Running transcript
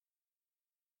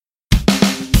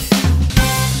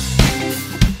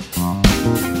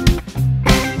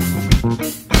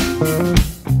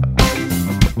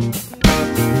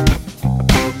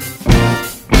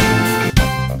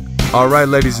All right,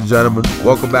 ladies and gentlemen,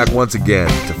 welcome back once again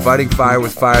to Fighting Fire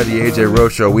with Fire, the AJ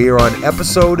Rose Show. We are on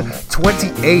episode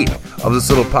 28 of this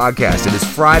little podcast. It is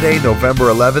Friday, November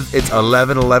 11th. It's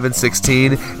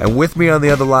 11/11/16, and with me on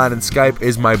the other line in Skype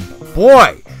is my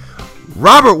boy,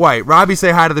 Robert White. Robbie,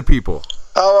 say hi to the people.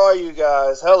 How are you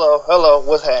guys? Hello.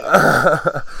 What's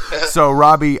happening? So,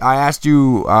 Robbie, I asked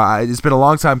you, it's been a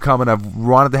long time coming. I've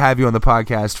wanted to have you on the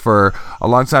podcast for a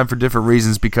long time for different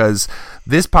reasons, because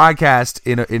this podcast,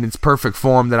 in its perfect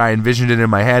form that I envisioned it in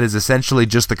my head, is essentially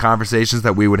just the conversations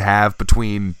that we would have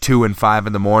between 2 and 5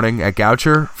 in the morning at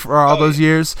Goucher for all those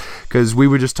years, because we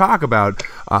would just talk about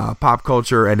pop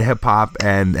culture and hip-hop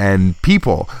and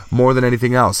people more than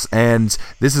anything else. And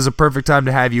this is a perfect time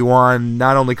to have you on,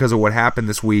 not only because of what happened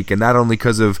this week, and not only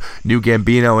because of New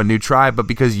Gambino and New Tribe, but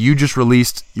because you just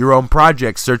released your own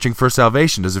project, Searching for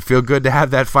Salvation. Does it feel good to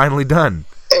have that finally done?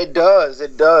 It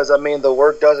does. I mean, the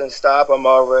work doesn't stop. I've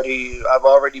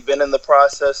already been in the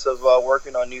process of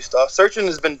working on new stuff. Searching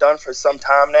has been done for some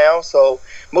time now, so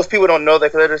most people don't know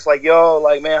that, because they're just like, yo,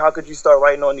 like, man, how could you start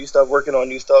writing on new stuff, working on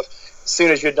new stuff as soon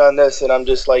as you're done this? And I'm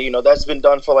just like, that's been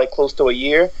done for like close to a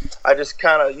year. I just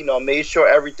kind of, made sure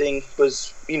everything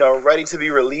was, ready to be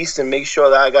released, and make sure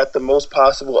that I got the most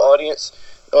possible audience,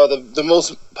 the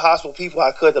most possible people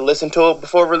I could to listen to it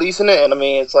before releasing it. And I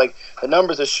mean, it's like the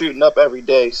numbers are shooting up every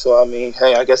day. So I mean,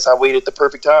 hey, I guess I waited the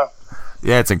perfect time.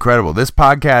 Yeah, it's incredible. This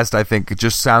podcast, I think,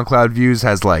 just SoundCloud views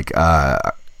has like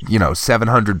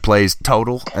 700 plays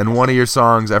total, and one of your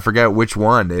songs, I forget which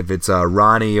one, if it's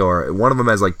Ronnie, or one of them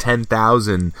has like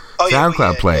 10,000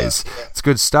 SoundCloud plays. Yeah. It's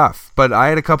good stuff. But I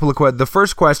had a couple of questions. The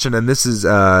first question, and this is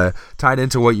tied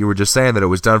into what you were just saying, that it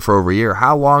was done for over a year.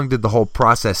 How long did the whole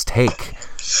process take?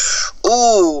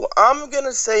 Ooh, I'm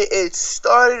gonna say it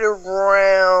started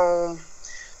around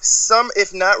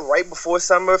if not right before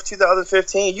summer of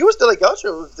 2015. You were still at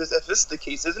Goucher, if this is the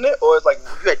case, isn't it? Or it's like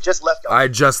you had just left Goucher? I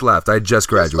just left. I just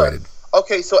graduated.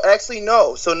 Okay, so actually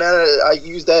no. So now that I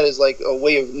use that as like a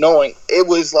way of knowing, it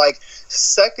was like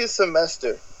second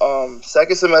semester of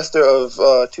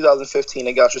 2015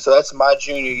 at Goucher. So that's my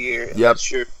junior year. Yep,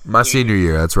 my senior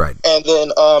year. That's right. And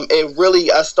then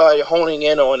I started honing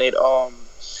in on it.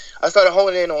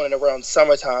 Around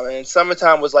summertime, and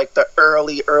summertime was like the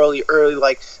early,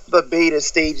 like the beta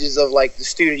stages of like the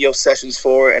studio sessions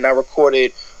for it, and I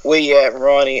recorded Where You At,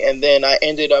 Ronnie, and then I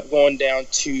ended up going down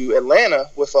to Atlanta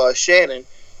with Shannon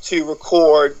to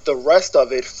record the rest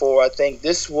of it for, I think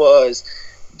this was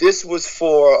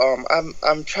for,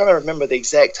 I'm trying to remember the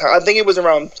exact time. I think it was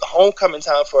around homecoming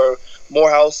time for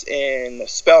Morehouse and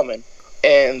Spelman.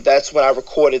 And that's when I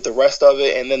recorded the rest of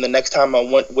it. And then the next time I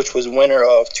went, which was winter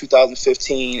of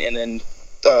 2015, and then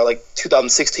like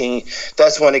 2016,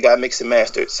 that's when it got mixed and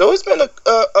mastered. So it's been a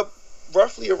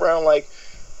roughly around like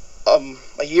a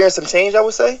year and some change, I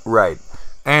would say. Right.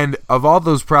 And of all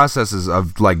those processes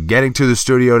of like getting to the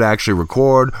studio to actually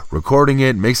recording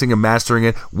it, mixing and mastering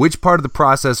it, which part of the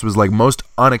process was like most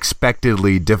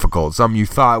unexpectedly difficult? Something you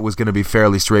thought was going to be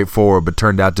fairly straightforward, but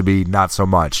turned out to be not so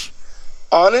much?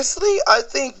 Honestly, I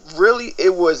think really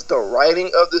it was the writing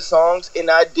of the songs, and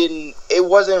it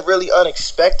wasn't really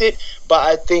unexpected, but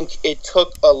I think it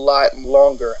took a lot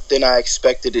longer than I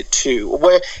expected it to.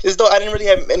 Where, as though I didn't really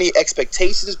have any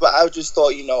expectations, but I just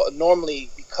thought, normally,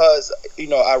 because,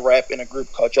 I rap in a group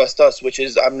called Just Us, which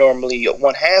is, I'm normally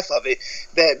one half of it.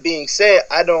 That being said,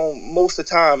 I don't, most of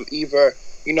the time, either,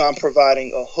 I'm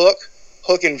providing a hook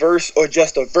and verse, or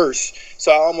just a verse.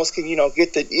 So I almost can,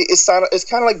 get it's kind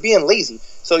of like being lazy.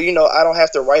 So, I don't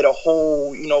have to write a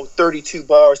whole, 32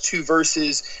 bars, 2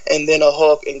 verses, and then a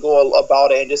hook and go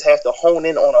about it, and just have to hone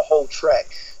in on a whole track.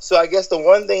 So I guess the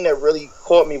one thing that really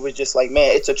caught me was just like,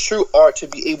 man, it's a true art to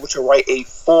be able to write a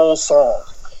full song,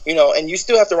 and you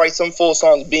still have to write some full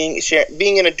songs being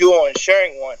in a duo and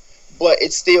sharing one, but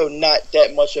it's still not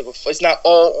that much of it's not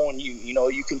all on you.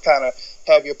 You can kind of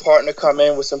have your partner come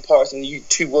in with some parts, and you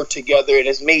two work together, and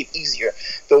it's made easier.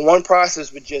 The one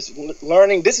process with just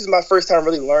learning, this is my first time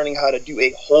really learning how to do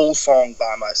a whole song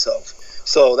by myself.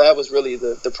 So that was really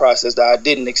the process that I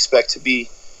didn't expect to be,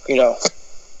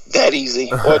 that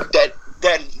easy, or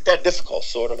that difficult,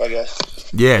 sort of, I guess.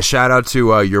 Yeah, shout out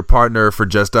to your partner for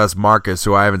Just Us, Marcus,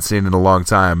 who I haven't seen in a long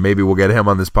time. Maybe we'll get him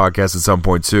on this podcast at some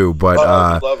point too. But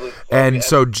lovely. And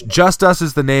so Just Us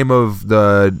is the name of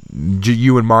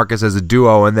you and Marcus as a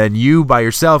duo, and then you by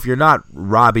yourself, you're not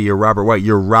Robbie or Robert White.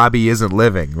 You're Robbie Isn't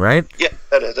Living, right? Yeah,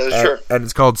 that is sure. And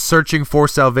it's called Searching for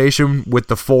Salvation, with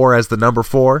the 4 as the number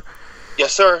 4.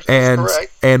 Yes, sir. And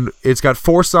correct. And it's got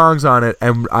 4 songs on it,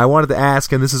 and I wanted to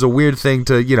ask, and this is a weird thing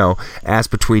to ask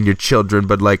between your children,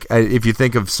 but like if you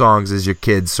think of songs as your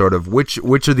kids, sort of, which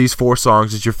of these 4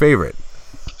 songs is your favorite?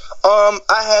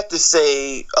 I have to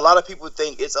say, a lot of people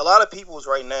think it's a lot of people's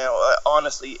right now.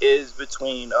 Honestly, is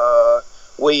between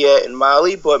Where You At and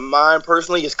Molly, but mine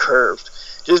personally is Curved.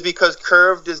 Just because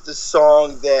Curved is the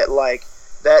song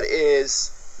that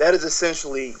is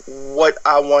essentially what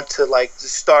I want to to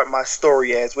start my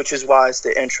story as, which is why it's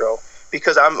the intro.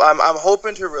 Because I'm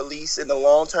hoping to release in the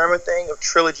long term a thing of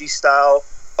trilogy style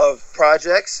of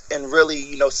projects, and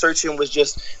really, Searching was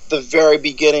just the very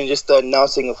beginning, just the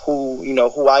announcing of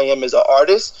who I am as an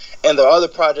artist, and the other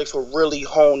projects will really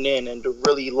hone in and to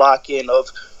really lock in of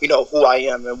who I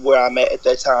am and where I'm at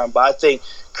that time. But I think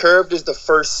Curved is the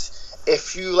first.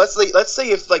 If you let's say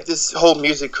if this whole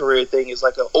music career thing is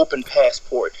like an open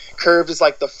passport, Curved is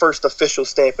like the first official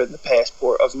stamp in the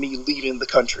passport of me leaving the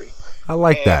country. I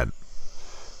like that.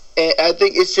 And I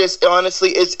think it's just,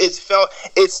 honestly,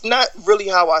 it's not really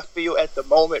how I feel at the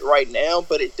moment right now,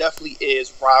 but it definitely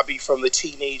is Robbie from the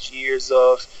teenage years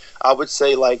of, I would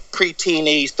say,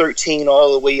 pre-teenage, 13,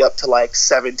 all the way up to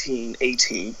 17,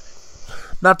 18.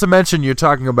 Not to mention, you're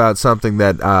talking about something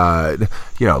that,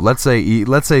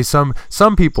 let's say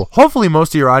some people, hopefully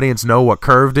most of your audience know what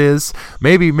Curved is.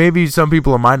 Maybe some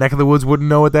people in my neck of the woods wouldn't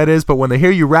know what that is, but when they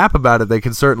hear you rap about it, they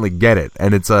can certainly get it,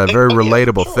 and it's a very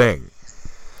relatable thing.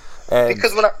 And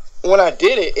because when I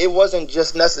did it, it wasn't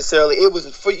just necessarily, it was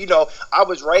for, I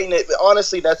was writing it.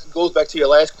 Honestly, that goes back to your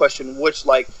last question, which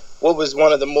what was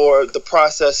one of the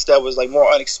process that was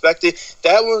more unexpected.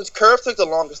 That was Curve took the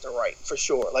longest to write, for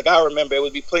sure. I remember it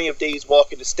would be plenty of days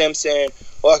walking to Stimson,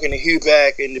 walking to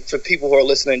Hughback, and for people who are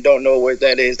listening and don't know where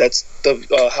that is, that's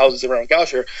the houses around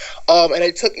Goucher. And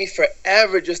it took me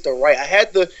forever just to write. I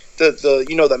had the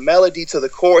melody to the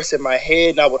chorus in my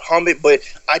head, and I would hum it, but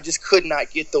I just could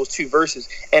not get those two verses.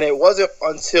 And it wasn't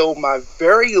until my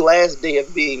very last day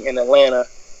of being in Atlanta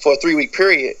for a 3-day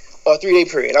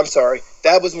period, I'm sorry,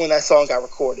 that was when that song got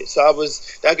recorded. So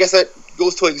I guess that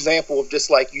goes to an example of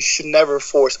just you should never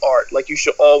force art. You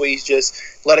should always just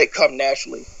let it come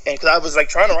naturally. And because I was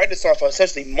trying to write this song for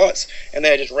essentially months, and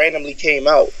then it just randomly came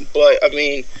out. But I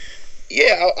mean,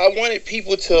 yeah, I wanted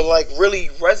people to really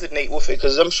resonate with it,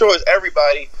 because I'm sure as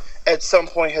everybody at some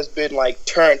point has been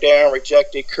turned down,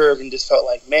 rejected, curved, and just felt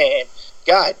man,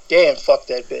 god damn, fuck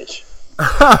that bitch.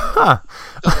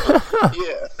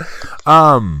 Yeah.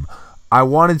 I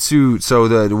wanted to,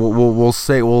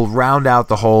 we'll round out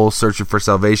the whole Searching for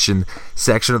Salvation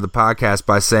section of the podcast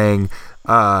by saying,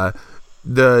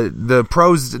 the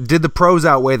pros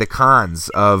outweigh the cons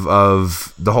of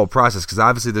the whole process? Because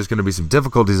obviously there's going to be some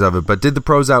difficulties of it, but did the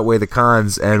pros outweigh the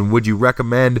cons? And would you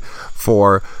recommend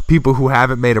for people who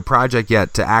haven't made a project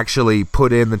yet to actually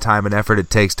put in the time and effort it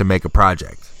takes to make a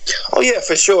project? Oh yeah,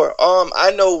 for sure.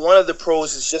 I know one of the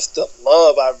pros is just the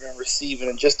love I've been receiving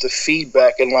and just the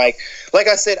feedback, and like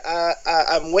I said,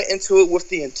 I went into it with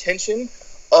the intention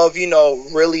of,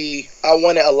 really, I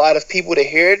wanted a lot of people to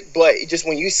hear it, but just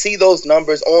when you see those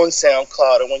numbers on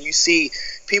SoundCloud, and when you see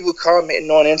people commenting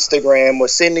on Instagram or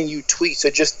sending you tweets or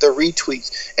just the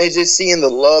retweets, and just seeing the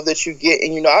love that you get,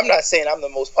 and I'm not saying I'm the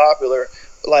most popular,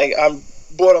 I'm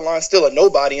borderline still a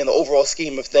nobody in the overall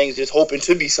scheme of things, just hoping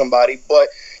to be somebody, but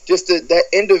just that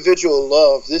individual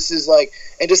love, this is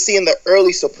and just seeing the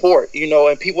early support,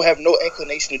 and people have no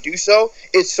inclination to do so,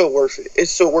 it's so worth it.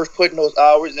 It's so worth putting those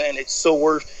hours in. It's so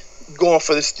worth going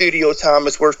for the studio time.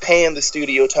 It's worth paying the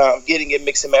studio time, getting it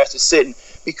mixed and mastered, sitting,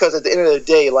 because at the end of the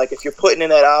day, if you're putting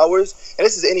in that hours, and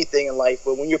this is anything in life,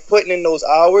 but when you're putting in those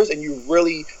hours and you're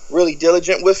really, really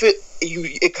diligent with it,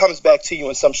 it comes back to you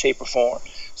in some shape or form.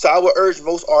 So I would urge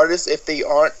most artists, if they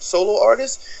aren't solo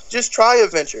artists, just try a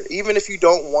venture. Even if you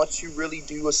don't want to really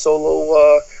do a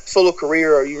solo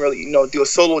career, or you really do a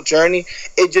solo journey,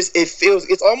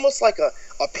 it's almost like a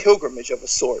pilgrimage of a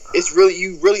sort.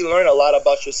 You really learn a lot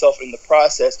about yourself in the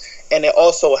process, and it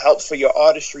also helps for your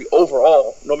artistry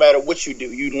overall. No matter what you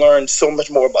do, you learn so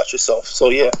much more about yourself. So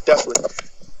yeah, definitely.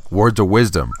 Words of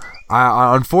wisdom.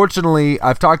 Unfortunately,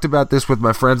 I've talked about this with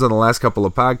my friends on the last couple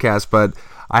of podcasts, but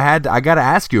I got to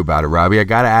ask you about it, Robbie. I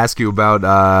got to ask you about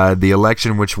the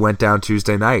election which went down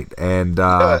Tuesday night, and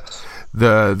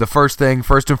the first and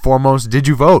foremost, did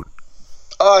you vote?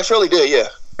 I surely did, yeah.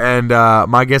 And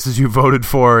my guess is you voted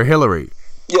for Hillary.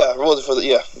 Yeah, I voted for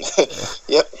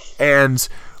Yep. And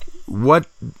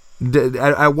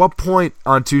at what point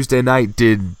on Tuesday night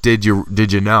did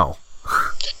you know?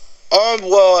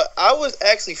 Well, I was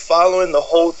actually following the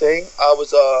whole thing. I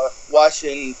was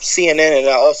watching CNN, and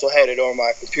I also had it on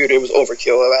my computer. It was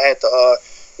overkill. I had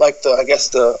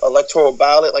the electoral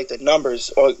ballot, the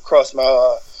numbers across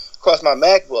my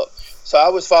MacBook. So I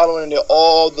was following it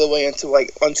all the way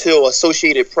until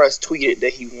Associated Press tweeted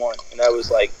that he won, and that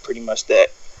was pretty much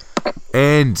that.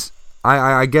 And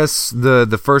I guess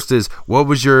the first is, what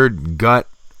was your gut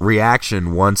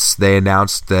reaction once they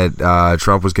announced that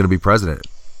Trump was going to be president?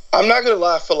 I'm not gonna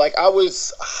lie, I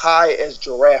was high as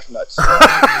giraffe nuts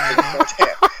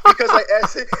because like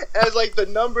as like the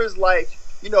numbers, like,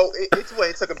 you know,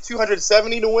 it took him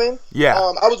 270 to win. Yeah.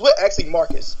 I was with actually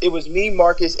Marcus. It was me,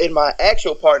 Marcus, and my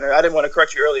actual partner. I didn't want to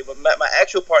correct you earlier, but my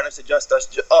actual partner suggested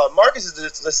us. Marcus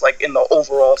is just like in the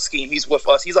overall scheme. He's with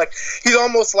us. He's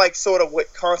almost like sort of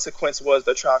what Consequence was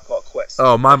the Tribe Called Quest.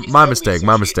 Oh, my mistake.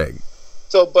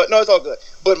 So, but no, it's all good.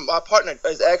 But my partner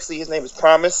is actually, his name is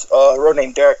Promise, a real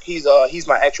name Derek. He's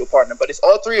my actual partner. But it's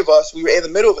all three of us. We were in the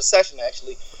middle of a session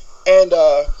actually, and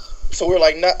so we're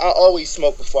like, I always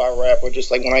smoke before I rap, or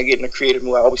just like when I get in a creative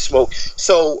mood, I always smoke.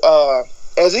 So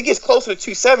as it gets closer to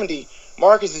 270,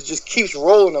 Marcus just keeps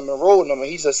rolling them, and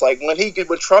he's just like, when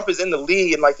Trump is in the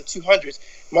lead in like the 200s,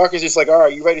 Marcus is just like, all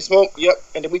right, you ready to smoke? Yep.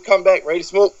 And then we come back, ready to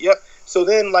smoke? Yep. So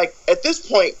then, like, at this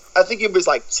point, I think it was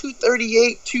like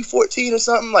 238, 214 or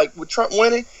something, like, with Trump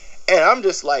winning. And I'm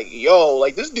just like, yo,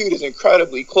 like, this dude is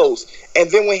incredibly close.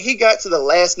 And then when he got to the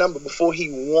last number before he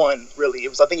won, really,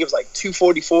 I think it was like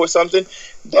 244 or something.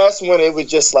 That's when it was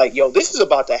just like, yo, this is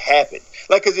about to happen.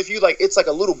 Like, because if you, like, it's like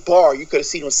a little bar you could have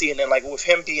seen on CNN, like, with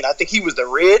him being, I think he was the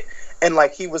red. And,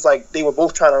 like, he was, like, they were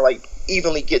both trying to, like,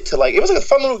 evenly get to, like, it was like a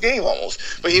fun little game almost.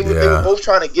 But they were both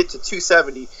trying to get to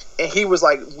 270. And he was,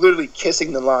 like, literally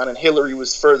kissing the line, and Hillary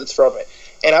was furthest from it.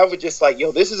 And I was just like,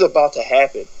 yo, this is about to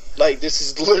happen. Like, this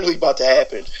is literally about to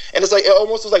happen. And it's like, it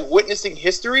almost was like witnessing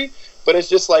history. But it's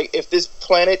just like, if this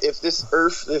planet, if this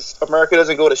earth, if America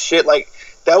doesn't go to shit, like,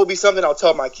 that would be something I'll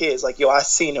tell my kids. Like, yo, I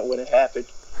seen it when it happened.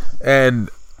 And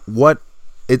what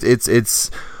it's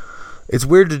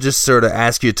weird to just sort of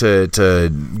ask you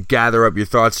to gather up your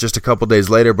thoughts just a couple days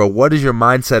later, but what is your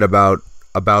mindset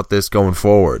about this going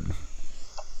forward?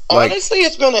 Honestly,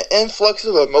 it's been an influx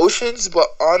of emotions, but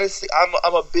honestly,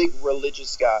 I'm a big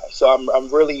religious guy. So I'm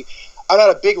not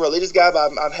a big religious guy,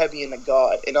 but I'm heavy into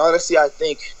God. And honestly, I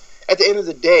think at the end of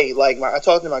the day, like, I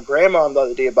talked to my grandma the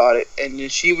other day about it,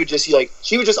 and she was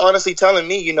just honestly telling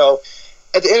me, you know,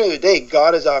 at the end of the day,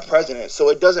 God is our president. So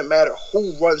it doesn't matter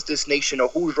who runs this nation or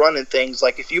who's running things.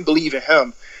 Like, if you believe in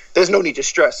him, there's no need to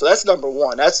stress. So that's number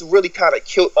one. That's really kind of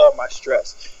killed all my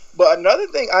stress. But another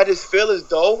thing, I just feel as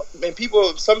though, and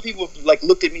some people like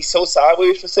looked at me so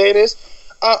sideways for saying this.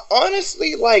 I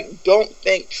honestly, like, don't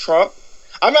think Trump,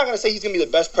 I'm not going to say he's going to be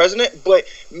the best president, but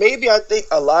maybe I think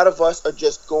a lot of us are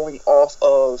just going off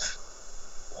of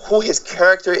who his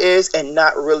character is and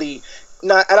not really,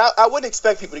 and I wouldn't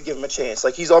expect people to give him a chance.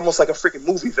 Like, he's almost like a freaking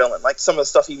movie villain. Like, some of the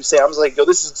stuff he was saying, I was like, yo,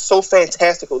 this is so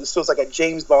fantastical. This feels like a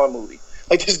James Bond movie.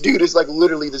 Like, this dude is like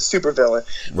literally the super villain.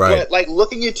 Right. But like,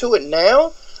 looking into it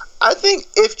now, I think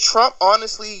if Trump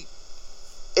honestly,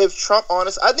 I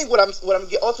think what I'm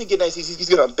ultimately getting at is he's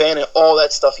going to abandon all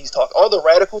that stuff he's talking, all the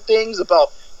radical things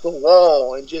about the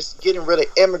wall and just getting rid of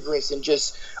immigrants and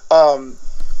just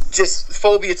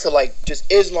phobia to, like,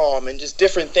 just Islam and just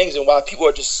different things, and why people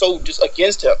are just so just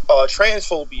against him,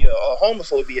 transphobia,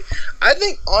 homophobia. I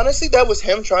think honestly that was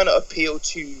him trying to appeal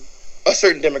to a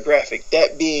certain demographic,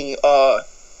 that being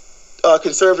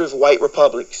conservative white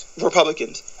Republicans.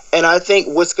 And I think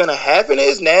what's going to happen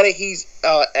is, now that he's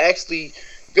actually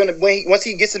going to, once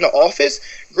he gets into office,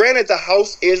 granted the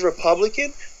House is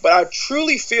Republican, but I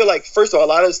truly feel like, first of all, a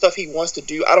lot of the stuff he wants to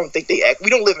do, I don't think we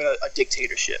don't live in a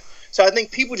dictatorship. So I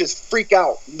think people just freak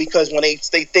out because when they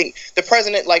think the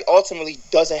president, like, ultimately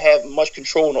doesn't have much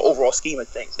control in the overall scheme of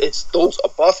things. It's those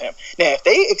above him. Now, if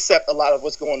they accept a lot of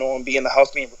what's going on, being the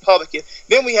House being Republican,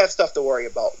 then we have stuff to worry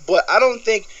about. But I don't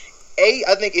think,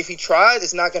 I think if he tries,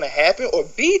 it's not going to happen. Or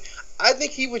B, I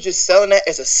think he was just selling that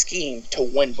as a scheme to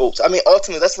win votes. I mean,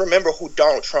 ultimately, let's remember who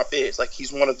Donald Trump is. Like,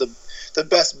 he's one of the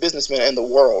best businessmen in the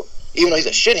world. Even though he's a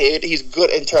shithead, he's good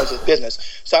in terms of business.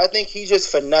 So I think he just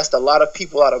finessed a lot of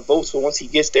people out of votes. But once he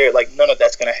gets there, like, none of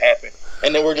that's going to happen.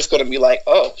 And then we're just going to be like,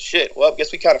 oh, shit, well, I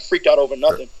guess we kind of freaked out over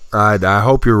nothing. I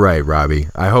hope you're right, Robbie.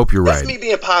 I hope you're right. That's me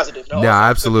being positive. No,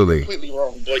 absolutely. Completely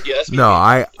wrong. But yeah, that's me. No,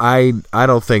 I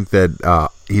don't think that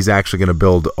he's actually going to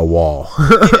build a wall.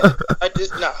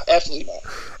 Absolutely not.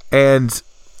 And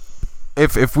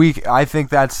I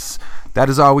think that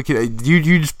is all we can.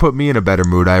 You just put me in a better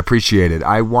mood. I appreciate it.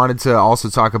 I wanted to also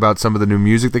talk about some of the new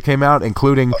music that came out,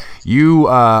 including you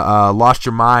lost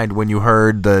your mind when you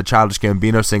heard the Childish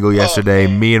Gambino single yesterday,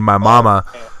 Me and My Mama,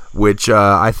 which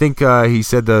I think he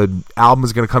said the album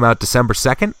is going to come out December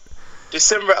 2nd.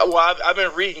 December. Well, I've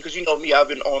been reading, because you know me, I've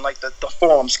been on like the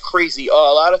forums crazy. A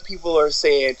lot of people are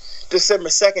saying December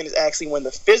 2nd is actually when the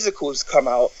physicals come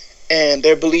out. and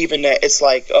they're believing that it's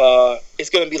like it's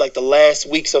gonna be like the last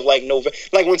weeks of like November,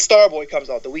 like when Starboy comes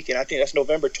out the weekend. I think that's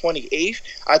November 28th.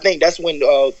 I think that's when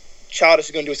Childish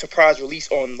is gonna do a surprise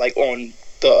release on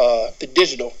the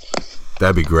digital.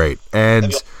 That'd be great.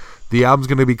 And the album's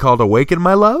gonna be called "Awaken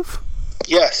My Love."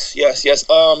 Yes.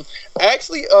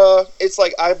 Actually, it's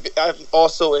like I'm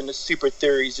also into super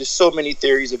theories. There's so many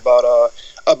theories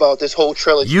about this whole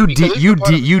trilogy. You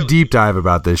deep dive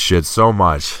about this shit so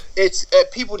much. It's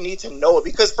people need to know it,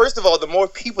 because first of all, the more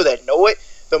people that know it,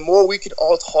 the more we can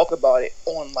all talk about it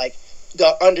on like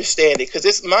the understanding. Because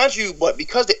it's, mind you, but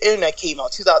because the internet came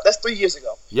out, that's 3 years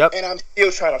ago. Yep. And I'm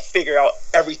still trying to figure out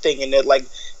everything in it, like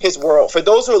his world. For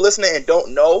those who are listening and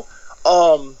don't know,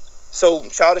 so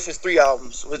Childish's 3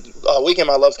 albums, with Awaken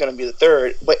My Love is going to be the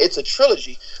 3rd, but it's a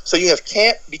trilogy. So you have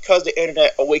Camp, Because the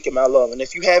Internet, Awaken My Love. And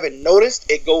if you haven't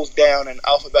noticed, it goes down in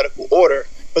alphabetical order,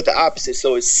 but the opposite.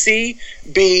 So it's C,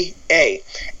 B, A.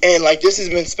 And like this has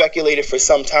been speculated for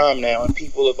some time now, and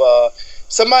people have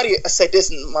somebody said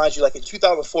this, mind you, like in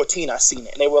 2014 I seen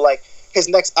it, and they were like, his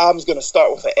next album's going to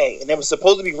start with an A, and it was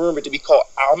supposed to be rumored to be called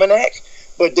Almanac,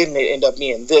 but then it ended up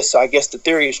being this. So I guess the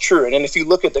theory is true. And then if you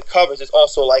look at the covers, it's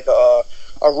also like a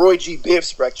Roy G. Biv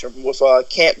spectrum, with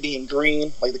Camp being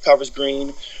green, like the cover's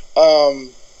green,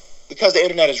 Because the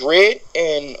Internet is red,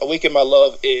 and Awaken My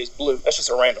Love is blue. That's just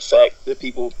a random fact that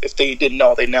people, if they didn't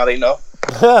know, now they know.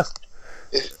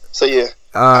 So yeah,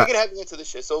 I'm gonna have you into this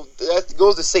shit. So that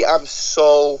goes to say, I'm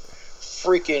so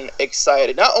freaking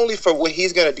excited, not only for what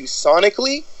he's gonna do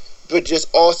sonically, but just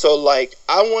also like,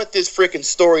 I want this freaking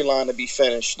storyline to be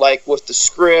finished, like with the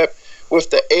script, with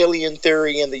the alien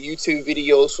theory and the YouTube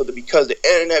videos for the Because the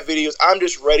Internet videos. I'm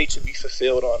just ready to be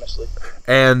fulfilled, honestly.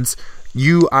 And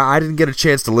I didn't get a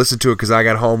chance to listen to it because I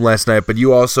got home last night, but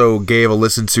you also gave a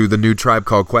listen to the new Tribe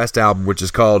Called Quest album, which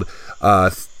is called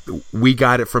We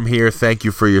Got It From Here, Thank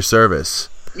You For Your Service.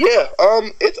 Yeah,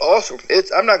 it's awesome.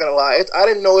 I'm not gonna lie, I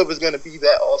didn't know it was gonna be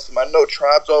that awesome. I know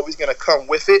Tribe's always gonna come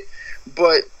with it,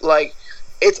 but like,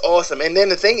 it's awesome. And then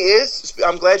the thing is,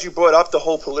 I'm glad you brought up the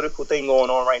whole political thing going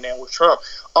on right now with Trump.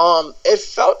 It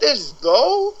felt as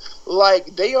though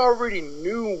like they already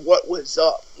knew what was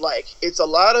up. Like, it's a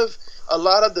lot of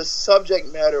the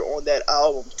subject matter on that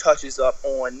album touches up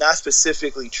on not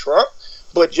specifically Trump,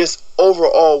 but just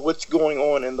overall what's going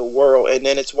on in the world. And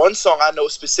then it's one song I know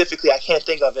specifically, I can't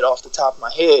think of it off the top of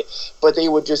my head, but they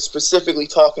were just specifically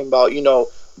talking about,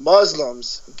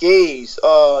 Muslims, gays,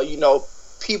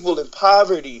 people in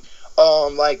poverty,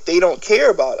 like they don't care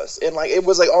about us. And like, it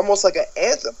was like almost like an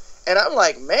anthem. And I'm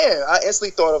like, man, I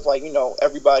instantly thought of like,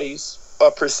 everybody's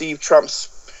perceived Trump's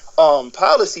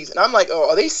policies, and I'm like, oh,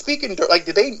 are they speaking like,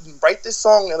 did they write this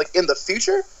song like in the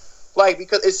future? Like,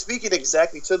 because it's speaking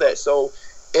exactly to that. So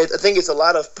I think it's a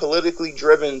lot of politically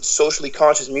driven, socially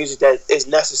conscious music that is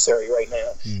necessary right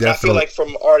now. Definitely. I feel like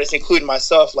from artists, including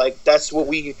myself, like that's what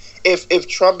we, if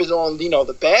Trump is on,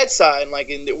 the bad side, and like,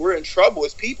 and we're in trouble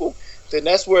as people, then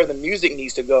that's where the music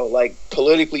needs to go, like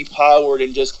politically powered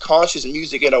and just conscious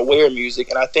music and aware music.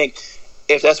 And I think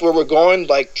if that's where we're going,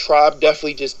 like Tribe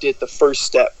definitely just did the first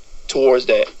step towards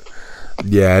that.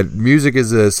 Yeah, music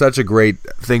is such a great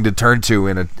thing to turn to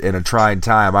in a trying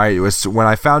time. When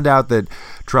I found out that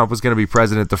Trump was going to be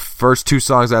president, the first 2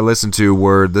 songs I listened to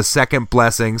were The Second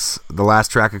Blessings, the last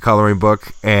track of Coloring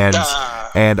Book, and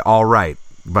All Right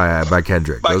by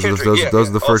Kendrick. Those are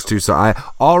the first 2 songs.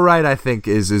 All Right, I think,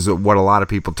 is what a lot of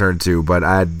people turn to, but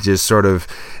I just sort of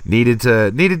needed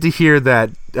to hear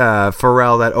that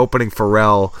Pharrell, that opening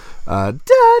Pharrell.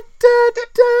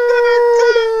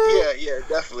 Yeah,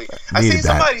 definitely. I seen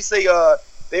somebody say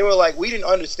they were like, we didn't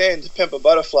understand To Pimp a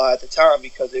Butterfly at the time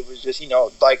because it was just,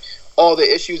 like all the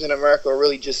issues in America are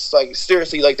really just like,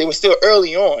 seriously, like they were still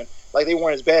early on, like they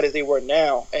weren't as bad as they were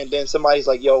now. And then somebody's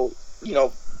like, yo,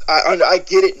 I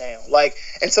get it now. Like,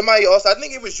 and somebody else, I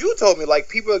think it was you, told me like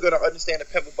people are gonna understand To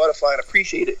Pimp a Butterfly and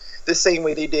appreciate it the same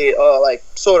way they did like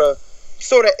sort of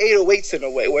 808s in a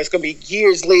way, where it's gonna be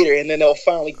years later and then they'll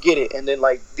finally get it and then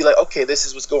like be like, okay, this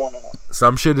is what's going on.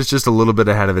 Some shit is just a little bit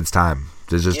ahead of its time.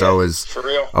 It's just always for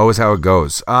real. Always how it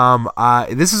goes.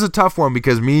 This is a tough one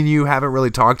because me and you haven't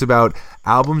really talked about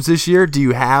albums this year. Do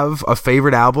you have a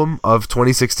favorite album of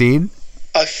 2016?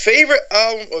 A favorite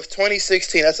album of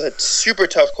 2016? That's a super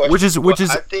tough question. Which is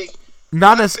I think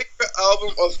not my as favorite album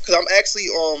of, because I'm actually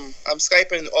I'm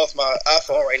Skyping off my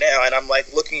iPhone right now and I'm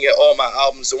like looking at all my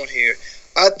albums on here.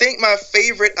 I think my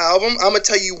favorite album, I'm gonna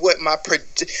tell you what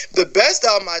the best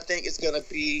album I think is gonna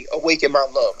be Awaken My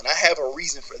Love, and I have a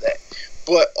reason for that.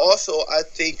 But also, I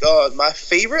think my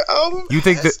favorite album. You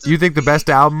think the best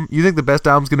album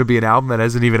is gonna be an album that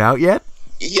isn't even out yet?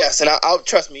 Yes, and I'll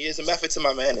trust me, it's a method to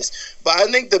my madness. But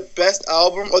I think the best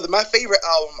album, or my favorite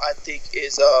album, I think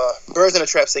is "Birds in a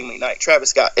Trap Sing McKnight."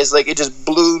 Travis Scott. It's like it just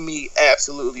blew me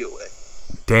absolutely away.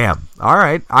 Damn. All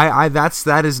right.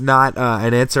 That is not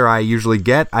an answer I usually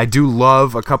get. I do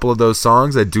love a couple of those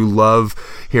songs. I do love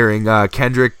hearing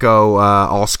Kendrick go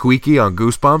all squeaky on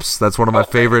Goosebumps. That's one of my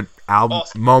favorite album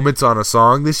moments on a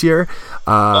song this year.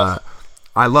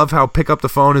 I love how Pick Up the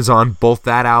Phone is on both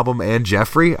that album and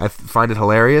Jeffrey. I find it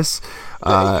hilarious.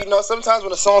 Sometimes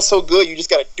when a song's so good, you just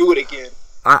gotta do it again.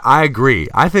 I agree.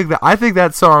 I think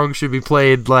that song should be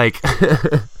played like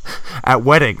at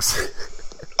weddings.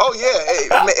 Oh yeah,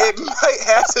 it might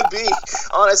have to be.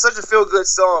 It's such a feel good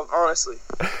song, honestly.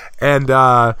 And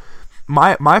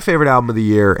my favorite album of the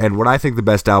year, and what I think the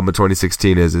best album of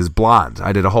 2016 is Blonde.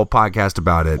 I did a whole podcast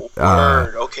about it.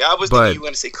 Word. Okay, I was thinking you were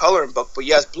going to say Coloring Book, but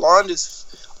yes, Blonde is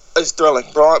thrilling.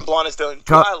 Blonde is thrilling.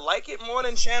 Do I like it more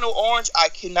than Channel Orange? I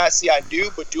cannot say I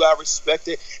do, but do I respect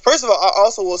it? First of all, I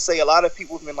also will say a lot of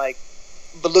people have been like,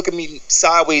 but look at me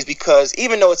sideways, because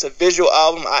even though it's a visual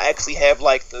album, I actually have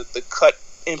like the cut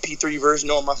MP3 version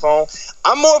on my phone.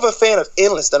 I'm more of a fan of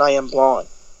Endless than I am Blonde.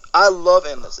 I love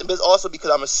Endless, and it's also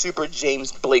because I'm a super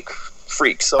James Blake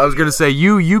freak. So I was gonna say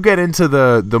you get into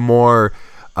the more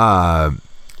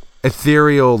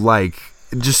ethereal, like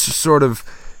just sort of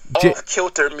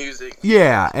kilter music.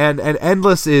 Yeah, and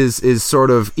Endless is sort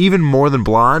of even more than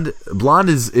Blonde. Blonde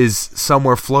is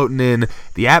somewhere floating in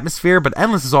the atmosphere, but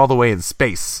Endless is all the way in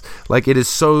space. Like, it is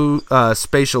so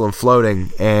spatial and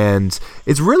floating, and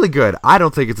it's really good. I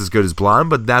don't think it's as good as Blonde,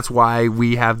 but that's why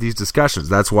we have these discussions.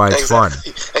 That's why it's fun.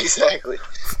 Exactly.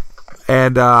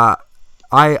 And I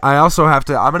also have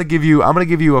to. I'm gonna give you a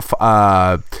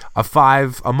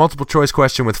multiple choice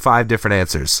question with 5 different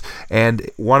answers, and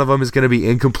one of them is gonna be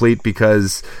incomplete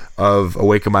because of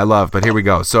Awaken My Love. But here we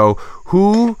go. So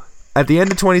who at the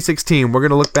end of 2016, we're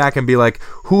gonna look back and be like,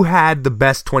 who had the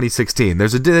best 2016?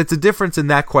 It's a difference in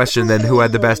that question than who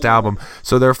had the best album.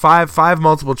 So there are five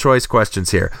multiple choice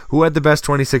questions here. Who had the best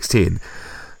 2016?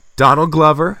 Donald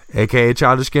Glover, aka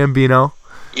Childish Gambino.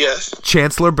 Yes.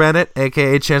 Chancellor Bennett,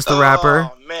 a.k.a. Chance the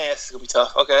Rapper. Oh, man, this is going to be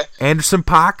tough. Okay. Anderson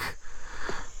 .Paak.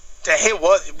 His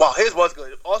was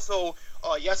good. Also,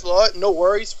 Yes Lord, No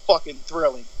Worries, fucking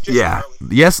thrilling. Just thrilling.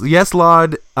 Yes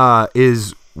Lord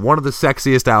is one of the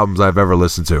sexiest albums I've ever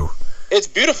listened to. It's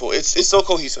beautiful. It's so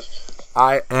cohesive.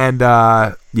 I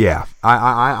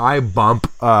bump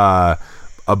a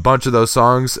bunch of those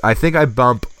songs. I think I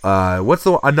bump what's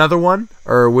another one,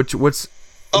 or what's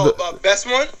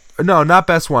best one? No, not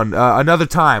best one. Another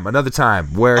time,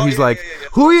 where he's like,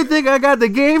 "Who you think I got the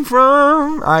game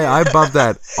from?" I bump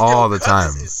that all the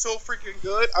time. It's so freaking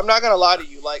good. I'm not gonna lie to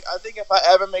you. Like, I think if I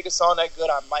ever make a song that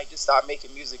good, I might just stop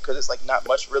making music because it's like not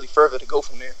much really further to go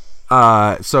from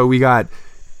there. So we got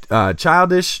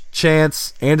Childish,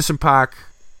 Chance, Anderson .Paak,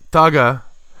 Thugga.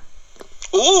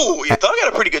 Ooh, yeah, Thugga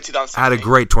had a pretty good 2016. Had a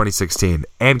great 2016,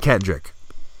 and Kendrick.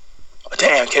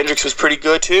 Damn, Kendrick's was pretty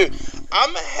good too.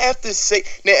 I'm gonna have to say,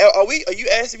 now, are you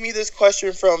asking me this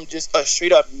question from just a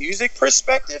straight up music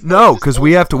perspective? No, because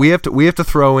we have to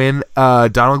throw in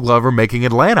Donald Glover making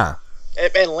Atlanta.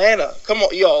 Atlanta, come on,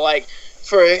 yo, like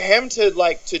for him to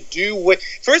do what?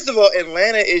 First of all,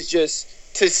 Atlanta is just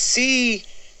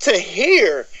to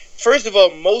hear. First of all,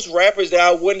 most rappers that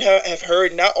I wouldn't have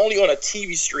heard, not only on a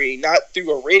TV screen, not through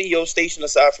a radio station,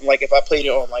 aside from like if I played it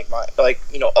on my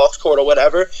aux cord or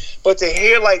whatever, but to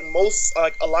hear a lot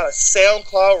of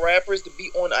SoundCloud rappers to be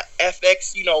on a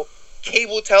FX,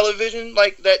 cable television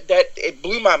like that it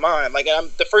blew my mind. Like,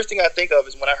 the first thing I think of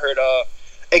is when I heard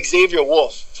Xavier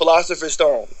Wolf, Philosopher's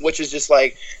Stone, which is just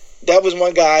like, that was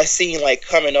one guy I seen like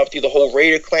coming up through the whole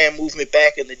Raider Clan movement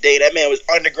back in the day. That man was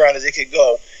underground as it could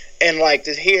go. And like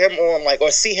to hear him on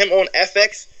or see him on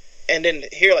FX, and then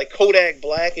hear like Kodak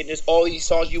Black and just all these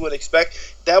songs you would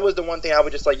expect, that was the one thing I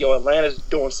would just like, yo, Atlanta's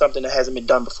doing something that hasn't been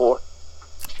done before.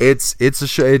 It's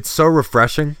so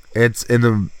refreshing. It's in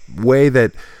the way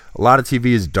that a lot of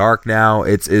TV is dark now.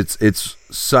 It's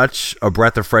such a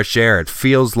breath of fresh air. It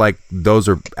feels like those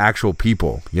are actual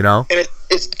people, And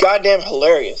it's goddamn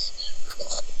hilarious.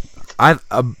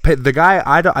 The guy,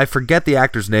 I forget the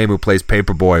actor's name who plays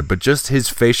Paperboy, but just his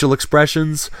facial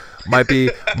expressions might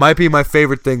be my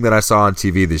favorite thing that I saw on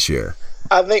TV this year.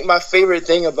 I think my favorite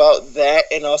thing about that,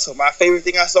 and also my favorite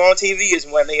thing I saw on TV, is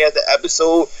when they had the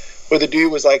episode where the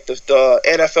dude was like the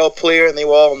NFL player, and they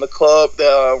were all in the club.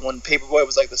 When Paperboy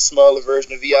was like the smaller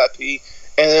version of VIP,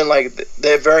 and then like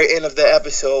the very end of the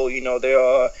episode,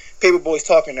 they're Paperboy's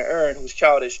talking to Ern, who's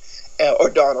Childish, or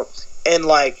Donald. And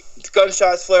like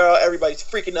Gunshots flare out. Everybody's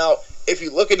freaking out. If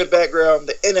you look in the background,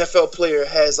 the NFL player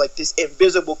has like this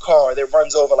invisible car that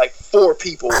runs over like 4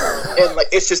 people, and like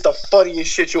it's just the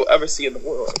funniest shit you'll ever see in the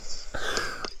world.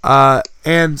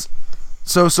 And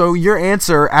so your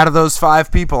answer out of those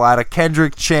 5 people, out of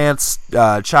Kendrick, Chance,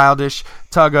 Childish,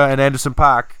 Tugga, and Anderson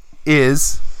 .Paak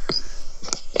is.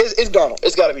 It's Donald.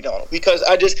 It's got to be Donald because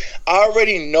I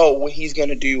already know what he's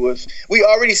gonna do with. We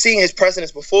already seen his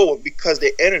precedence before because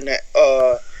the internet.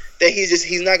 That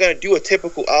he's not gonna do a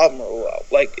typical album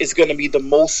rollout. Like it's gonna be the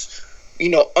most,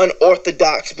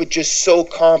 unorthodox but just so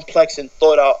complex and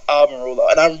thought out album rollout.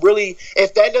 And I'm really,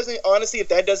 if that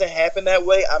doesn't happen that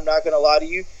way, I'm not gonna lie to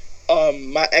you.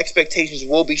 My expectations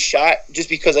will be shot just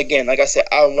because, again, like I said,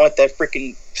 I want that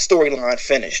freaking storyline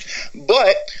finished.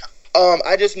 But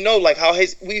I just know like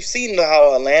we've seen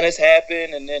how Atlanta's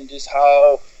happened, and then just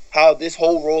how this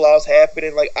whole rollout's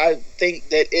happening. Like I think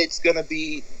that it's gonna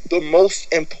be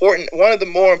one of the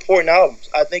more important albums.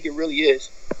 I think it really is.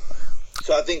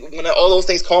 So I think when all those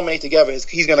things culminate together,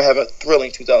 he's gonna have a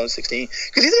thrilling 2016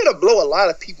 because he's gonna blow a lot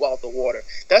of people out the water.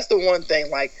 That's the one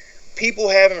thing. Like people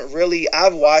haven't really.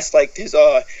 I've watched like his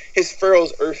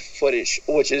Pharaoh's Earth footage,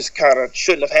 which is kind of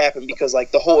shouldn't have happened because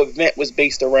like the whole event was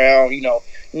based around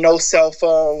no cell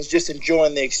phones, just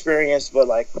enjoying the experience. But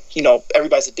like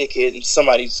everybody's a dickhead and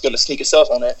somebody's gonna sneak a cell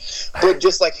phone in. But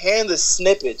just like hand the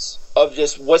snippets of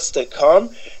just what's to come,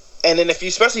 and then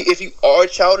especially if you are a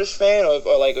Childish fan or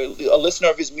like a listener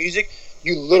of his music,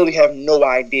 you literally have no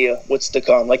idea what's to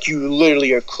come. Like you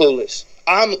literally are clueless.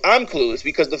 I'm clueless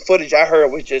because the footage I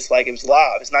heard was just like it was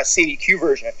live. It's not CDQ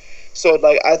version. So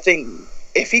like I think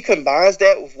if he combines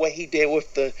that with what he did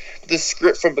with the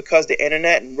script from Because the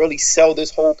Internet and really sell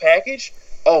this whole package,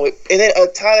 and then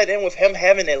tie that in with him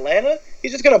having Atlanta,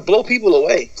 he's just gonna blow people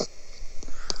away.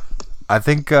 I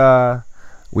think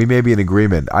we may be in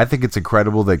agreement. I think it's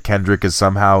incredible that Kendrick is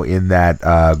somehow in that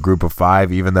group of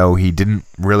 5, even though he didn't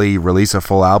really release a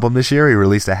full album this year. He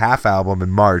released a half album in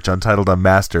March, Untitled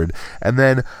Unmastered. And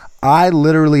then I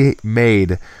literally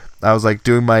I was like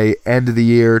doing my end of the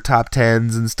year top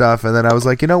 10s and stuff, and then I was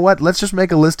like, you know what? Let's just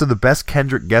make a list of the best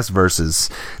Kendrick guest verses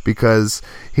because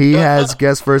he has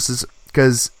guest verses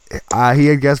he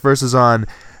had guest verses on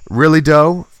Really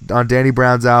Doe on Danny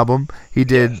Brown's album. He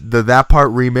did the That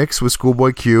Part remix with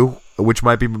Schoolboy Q, which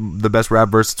might be the best rap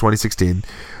verse of 2016.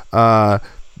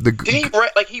 Did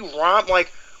he rhymed like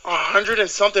 100 and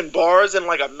something bars in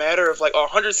like a matter of like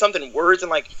 100 something words and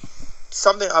like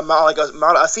something amount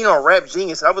I seen on Rap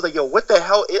Genius, and I was like, yo, what the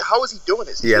hell? How is he doing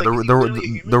this? Yeah,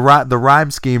 the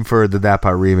rhyme scheme for the That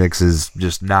Part remix is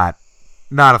just not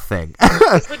a thing.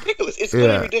 It's ridiculous. It's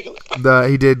literally ridiculous.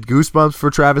 He did Goosebumps for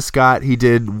Travis Scott. He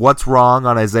did What's Wrong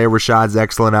on Isaiah Rashad's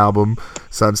excellent album,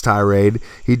 Sun's Tirade.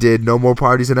 He did No More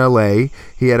Parties in L.A.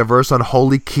 He had a verse on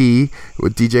Holy Key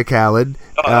with DJ Khaled.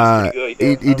 That's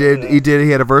pretty good.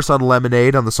 He had a verse on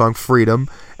Lemonade on the song Freedom.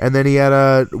 And then he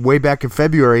had way back in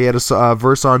February, he had a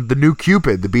verse on The New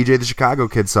Cupid, the BJ the Chicago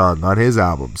Kid song on his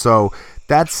album. So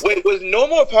that's... Wait, was No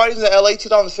More Parties in L.A.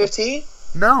 2015?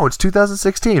 No, it's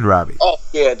 2016, Robbie. Oh,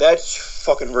 yeah, that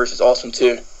fucking verse is awesome,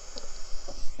 too.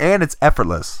 And it's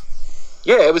effortless.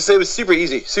 Yeah, it was super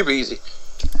easy. Super easy.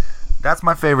 That's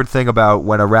my favorite thing about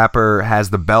when a rapper has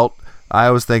the belt. I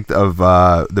always think of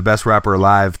the Best Rapper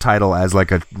Alive title as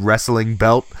like a wrestling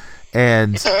belt.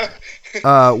 And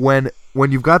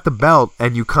when you've got the belt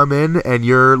and you come in and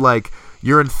you're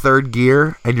in third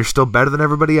gear and you're still better than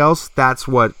everybody else, that's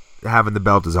what having the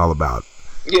belt is all about.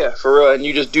 Yeah, for real, and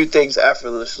you just do things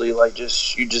effortlessly, like you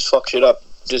just fuck shit up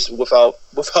just without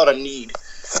a need.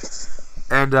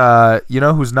 And you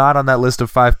know who's not on that list of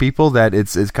 5 people that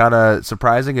it's kind of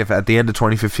surprising if at the end of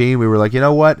 2015 we were like, you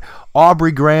know what,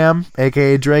 Aubrey Graham,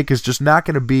 aka Drake, is just not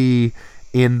going to be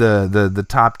in the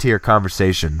top tier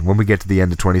conversation when we get to the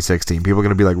end of 2016. People are going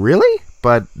to be like, really?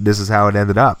 But this is how it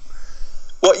ended up.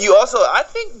 Well, you also, I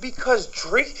think because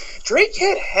Drake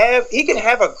can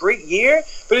have a great year,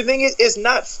 but the thing is, it's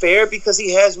not fair because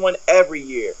he has one every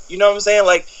year. You know what I'm saying?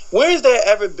 Like, where's there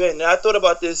ever been? And I thought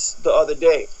about this the other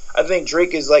day. I think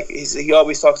Drake is like, he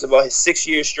always talks about his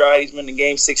 6-year stride. He's been in the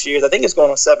game 6 years. I think it's going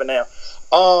on 7 now.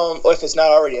 Or if it's not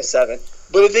already at 7.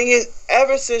 But the thing is,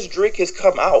 ever since Drake has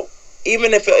come out,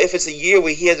 even if it's a year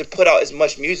where he hasn't put out as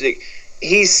much music,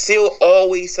 he's still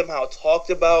always somehow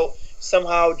talked about,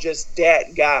 somehow just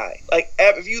that guy. Like,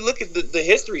 if you look at the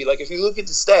history, like if you look at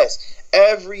the stats,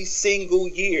 every single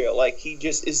year, like he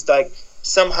just is like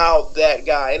somehow that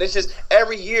guy. And it's just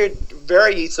every year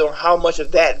varies on how much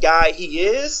of that guy he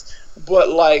is, but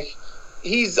like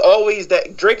he's always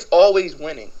that. Drake's always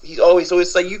winning. He's always, so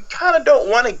it's like you kind of don't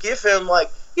want to give him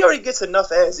like he already gets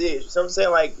enough as is. You know what I'm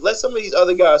saying? Like, let some of these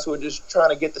other guys who are just trying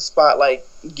to get the spotlight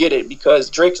get it, because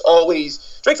Drake's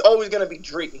always gonna be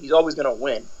Drake. He's always gonna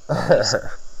win.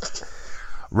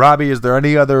 Robbie, is there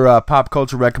any other pop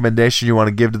culture recommendation you want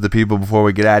to give to the people before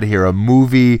we get out of here? A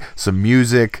movie, some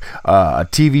music, a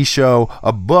TV show,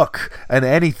 a book, and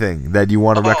anything that you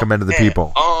want to recommend to the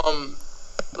people?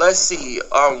 Let's see.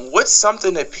 What's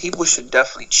something that people should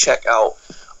definitely check out?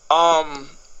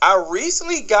 I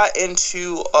recently got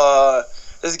into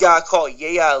this guy called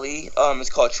Ye Ali. It's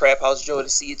called Trap House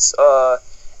Jodeci.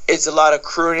 It's a lot of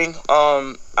crooning.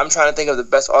 I'm trying to think of the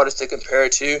best artist to compare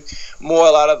it to. A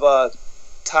lot of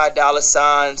Ty Dolla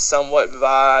 $ign, somewhat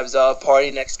vibes,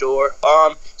 Party Next Door.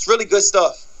 It's really good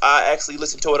stuff. I actually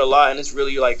listen to it a lot, and it's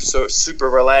really like super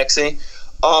relaxing.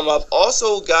 I've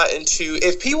also got into,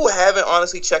 if people haven't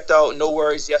honestly checked out No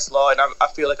Worries, Yes Law, and I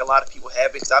feel like a lot of people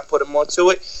have because I put them onto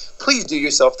it. Please do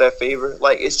yourself that favor.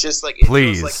 Like, it's just like,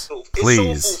 please. It's soul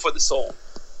food for the soul.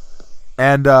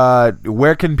 And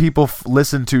where can people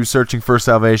listen to Searching for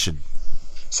Salvation?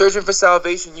 Searching for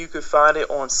Salvation, you can find it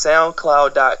on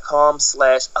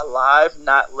SoundCloud.com/alive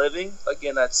not living.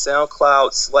 Again, that's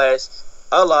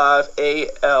SoundCloud/alive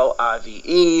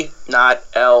ALIVE not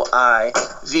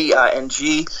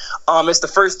LIVING. It's the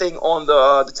first thing on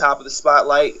the top of the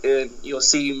spotlight, and you'll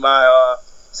see my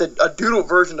it's a doodled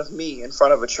version of me in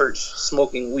front of a church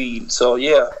smoking weed. So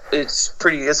yeah, it's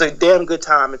a damn good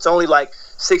time. It's only like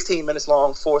 16 minutes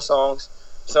long, 4 songs.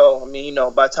 So, I mean,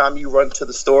 by the time you run to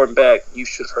the store and back, you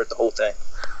should have heard the whole thing.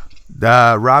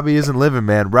 Robbie isn't living,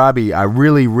 man. Robbie, I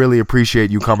really, really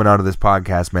appreciate you coming onto this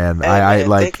podcast, man. Man,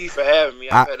 thank you for having me.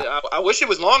 I wish it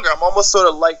was longer. I'm almost sort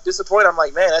of like disappointed. I'm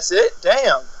like, man, that's it?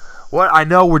 Damn. Well, I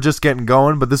know we're just getting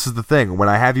going, but this is the thing. When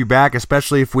I have you back,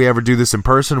 especially if we ever do this in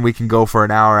person, we can go for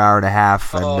an hour, hour and a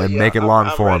half, and make it long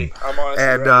form. I'm honestly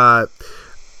ready.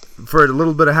 For a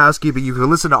little bit of housekeeping, you can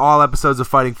listen to all episodes of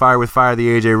Fighting Fire with Fire, the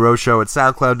AJ Rose Show, at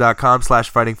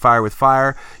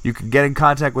SoundCloud.com/FightingFireWithFire. You can get in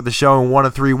contact with the show in one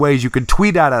of 3 ways. You can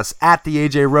tweet at us at the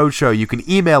AJ Rose Show. You can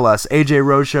email us,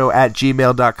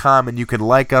 ajroseshow@gmail.com, and you can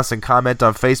like us and comment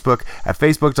on Facebook at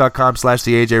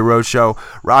Facebook.com/the AJ Rose Show.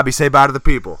 Robbie, say bye to the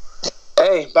people.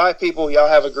 Hey, bye, people. Y'all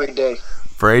have a great day.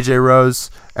 For AJ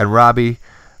Rose and Robbie,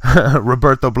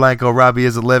 Roberto Blanco, Robbie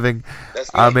isn't living.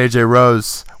 I'm AJ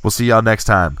Rose. We'll see y'all next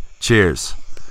time. Cheers.